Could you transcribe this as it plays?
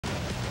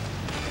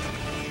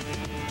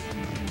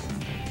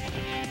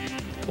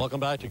Welcome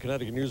back to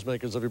Connecticut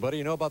Newsmakers, everybody.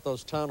 You know about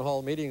those town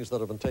hall meetings that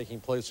have been taking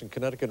place in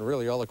Connecticut and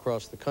really all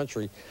across the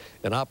country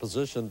in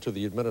opposition to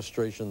the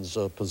administration's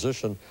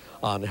position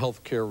on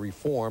health care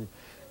reform.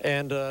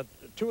 And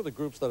two of the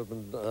groups that have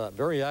been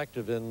very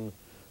active in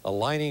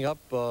lining up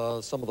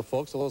some of the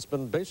folks, although it's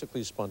been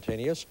basically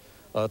spontaneous,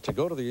 to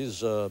go to these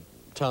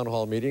town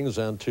hall meetings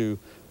and to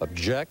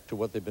object to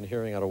what they've been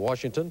hearing out of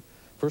Washington.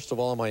 First of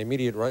all, on my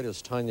immediate right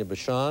is Tanya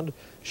Bashand.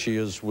 She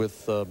is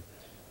with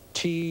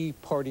Tea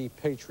Party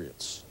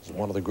Patriots is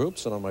one of the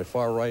groups, and on my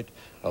far right,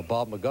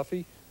 Bob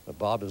MacGuffie.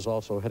 Bob is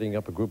also heading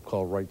up a group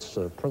called Rights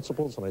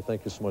Principles, and I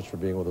thank you so much for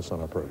being with us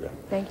on our program.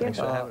 Thank you. Thanks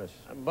for having us.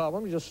 Bob,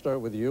 let me just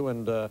start with you,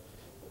 and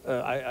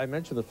I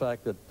mentioned the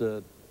fact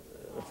that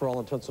for all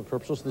intents and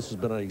purposes, this has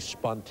been a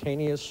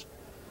spontaneous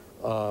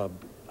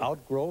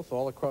outgrowth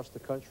all across the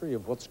country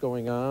of what's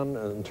going on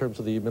in terms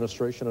of the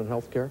administration and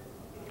health care.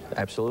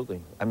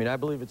 Absolutely. I mean, I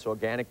believe it's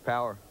organic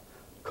power,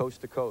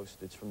 coast to coast.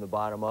 It's from the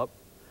bottom up.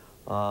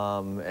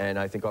 And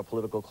I think our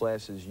political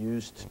class is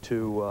used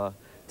to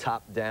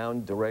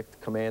top-down, direct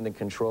command and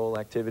control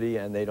activity,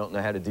 and they don't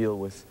know how to deal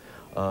with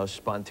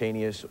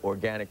spontaneous,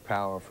 organic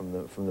power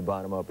from the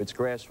bottom up. It's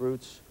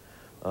grassroots.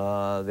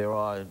 There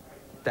are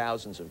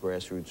thousands of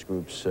grassroots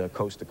groups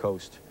coast to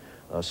coast,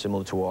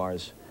 similar to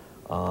ours,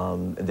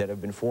 that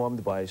have been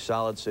formed by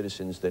solid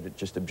citizens that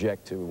just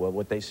object to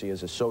what they see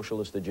as a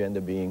socialist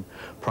agenda being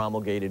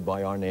promulgated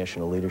by our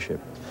national leadership.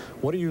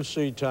 What do you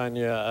see,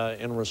 Tanya,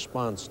 in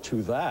response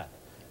to that?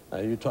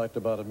 You talked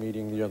about a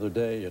meeting the other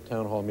day, a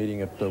town hall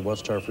meeting at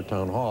West Hartford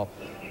Town Hall.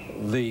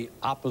 The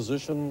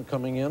opposition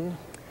coming in?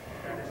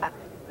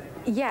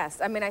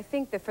 Yes. I mean, I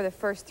think that for the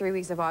first 3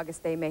 weeks of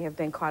August, they may have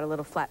been caught a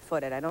little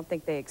flat-footed. I don't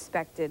think they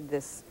expected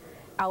this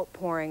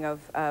outpouring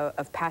of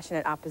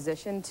passionate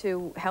opposition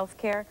to health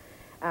care.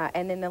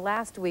 And in the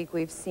last week,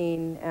 we've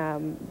seen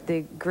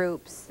the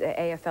groups, the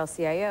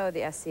AFL-CIO,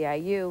 the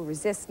SCIU,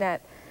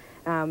 ResistNet,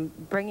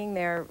 bringing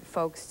their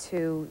folks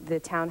to the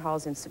town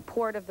halls in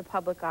support of the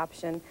public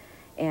option,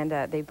 and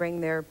they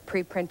bring their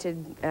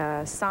pre-printed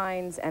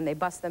signs and they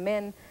bus them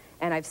in.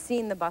 And I've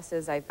seen the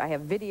buses. I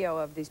have video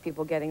of these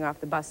people getting off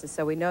the buses,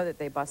 so we know that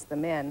they bus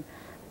them in.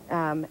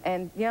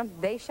 And, you know,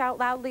 they shout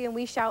loudly and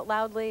we shout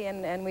loudly,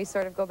 and we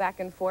sort of go back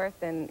and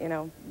forth, and, you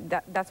know,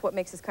 that's what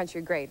makes this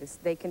country great, is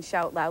they can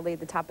shout loudly at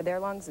the top of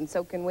their lungs, and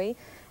so can we,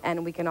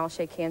 and we can all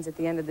shake hands at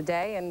the end of the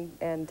day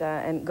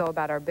and go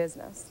about our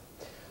business.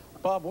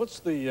 Bob, what's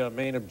the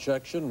main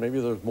objection? Maybe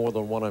there's more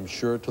than one, I'm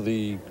sure, to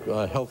the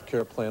health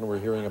care plan we're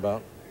hearing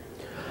about.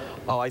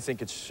 Oh, I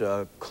think it's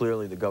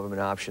clearly the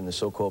government option, the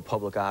so-called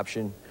public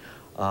option.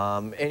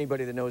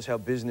 Anybody that knows how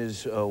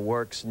business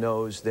works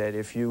knows that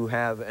if you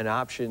have an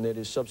option that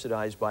is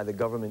subsidized by the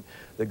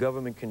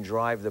government can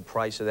drive the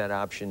price of that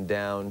option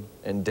down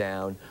and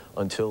down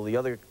until the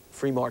other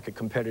free market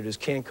competitors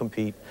can't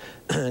compete,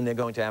 and they're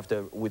going to have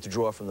to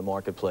withdraw from the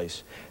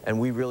marketplace. And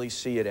we really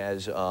see it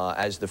as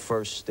the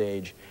first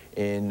stage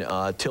in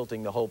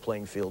tilting the whole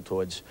playing field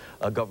towards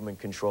government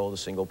control, the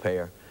single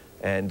payer.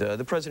 And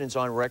the president's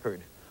on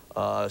record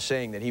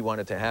saying that he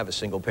wanted to have a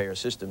single-payer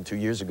system 2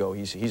 years ago.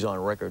 He's on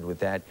record with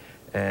that,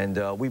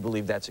 and we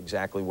believe that's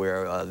exactly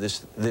where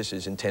this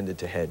is intended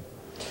to head.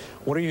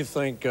 What do you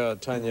think,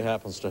 Tanya,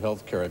 happens to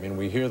health care? I mean,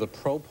 we hear the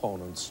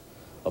proponents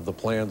of the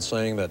plan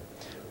saying that,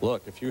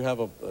 look, if you have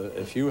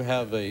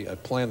a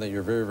plan that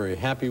you're very, very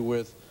happy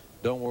with,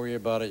 don't worry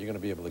about it. You're going to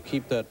be able to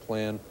keep that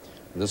plan.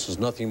 This is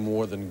nothing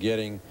more than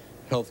getting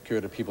health care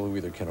to people who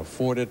either can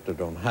afford it or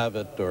don't have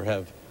it or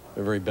have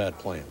very bad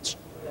plans.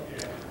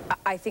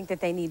 I think that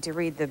they need to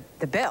read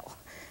the bill,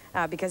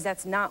 because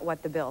that's not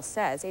what the bill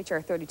says.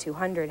 H.R.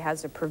 3200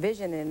 has a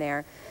provision in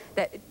there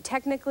that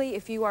technically,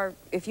 if you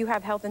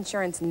have health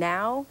insurance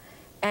now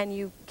and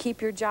you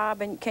keep your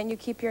job, and can you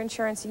keep your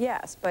insurance?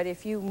 Yes. But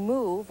if you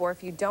move or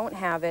if you don't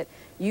have it,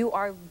 you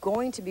are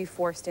going to be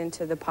forced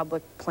into the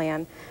public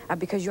plan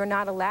because you're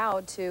not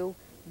allowed to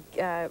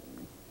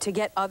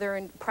get other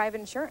and private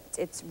insurance.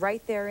 It's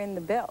right there in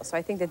the bill. So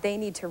I think that they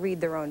need to read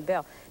their own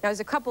bill. Now, there's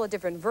a couple of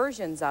different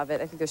versions of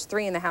it. I think there's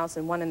 3 in the House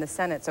and 1 in the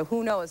Senate, so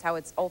who knows how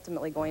it's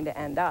ultimately going to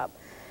end up.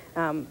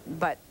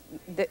 But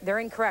they're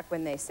incorrect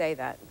when they say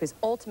that, because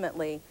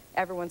ultimately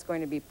everyone's going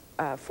to be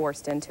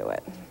forced into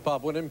it.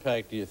 Bob, what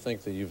impact do you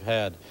think that you've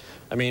had?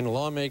 I mean,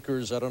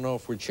 lawmakers, I don't know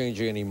if we're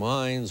changing any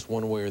minds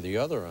one way or the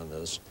other on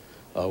this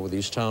with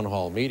these town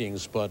hall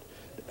meetings, but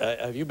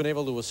have you been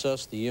able to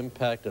assess the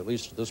impact, at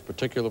least at this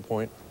particular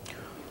point?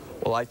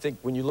 Well, I think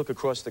when you look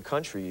across the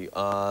country,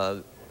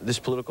 this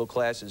political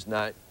class is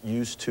not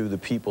used to the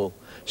people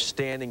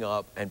standing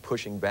up and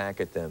pushing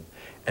back at them.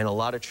 And a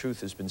lot of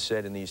truth has been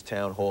said in these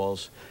town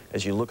halls.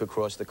 As you look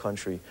across the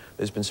country,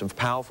 there's been some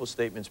powerful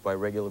statements by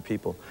regular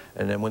people.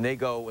 And then when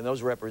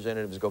those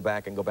representatives go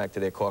back to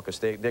their caucus,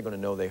 they're going to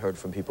know they heard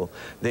from people.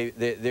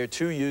 They're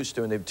too used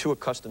to and they're too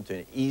accustomed to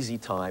an easy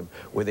time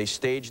where they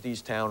stage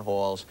these town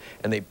halls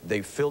and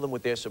they fill them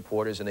with their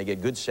supporters and they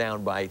get good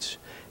sound bites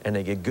and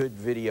they get good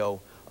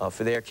video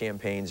for their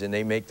campaigns, and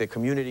they make the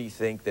community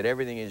think that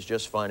everything is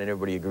just fine and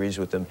everybody agrees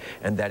with them,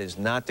 and that is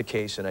not the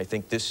case. And I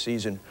think this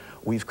season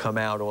we've come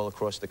out all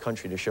across the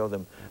country to show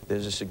them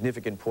there's a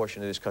significant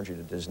portion of this country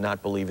that does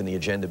not believe in the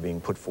agenda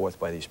being put forth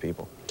by these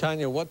people.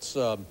 Tanya, what's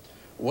the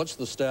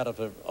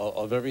status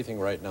of everything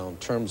right now in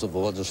terms of the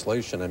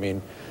legislation? I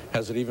mean,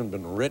 has it even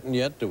been written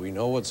yet? Do we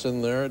know what's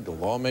in there? Do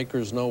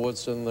lawmakers know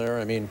what's in there?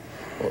 I mean,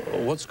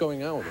 what's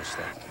going on with this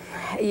thing?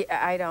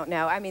 I don't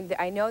know. I mean,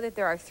 I know that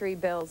there are 3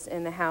 bills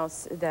in the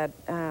House that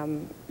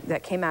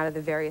that came out of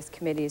the various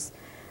committees.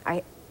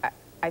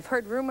 I've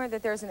heard rumor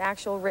that there's an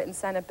actual written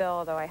Senate bill,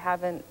 although I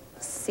haven't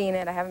seen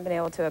it. I haven't been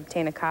able to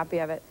obtain a copy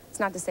of it. It's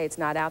not to say it's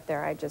not out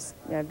there. I just,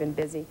 I've been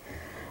busy.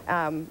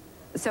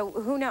 So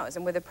who knows?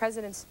 And with the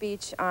president's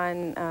speech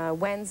on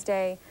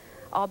Wednesday,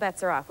 all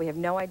bets are off. We have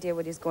no idea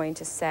what he's going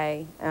to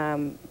say.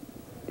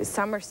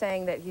 Some are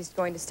saying that he's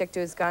going to stick to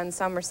his guns.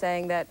 Some are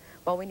saying that,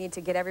 well, we need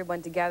to get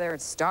everyone together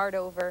and start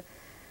over.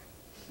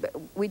 But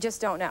we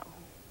just don't know.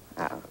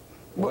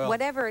 Well,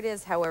 whatever it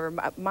is, however,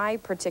 my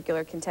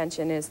particular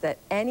contention is that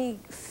any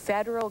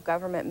federal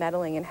government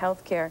meddling in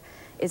health care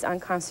is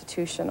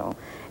unconstitutional.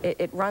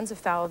 It runs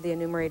afoul of the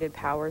Enumerated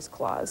Powers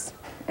Clause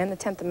and the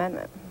 10th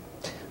Amendment.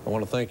 I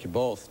want to thank you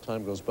both.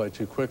 Time goes by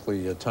too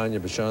quickly.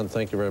 Tanya Bashan,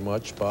 thank you very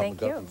much. Bob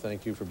MacGuffie,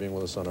 thank you for being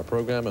with us on our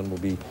program, and we'll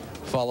be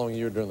following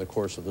you during the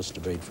course of this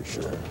debate for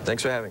sure.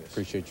 Thanks for having us.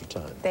 Appreciate your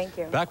time. Thank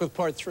you. Back with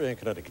part 3 on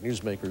Connecticut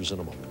Newsmakers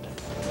in a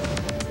moment.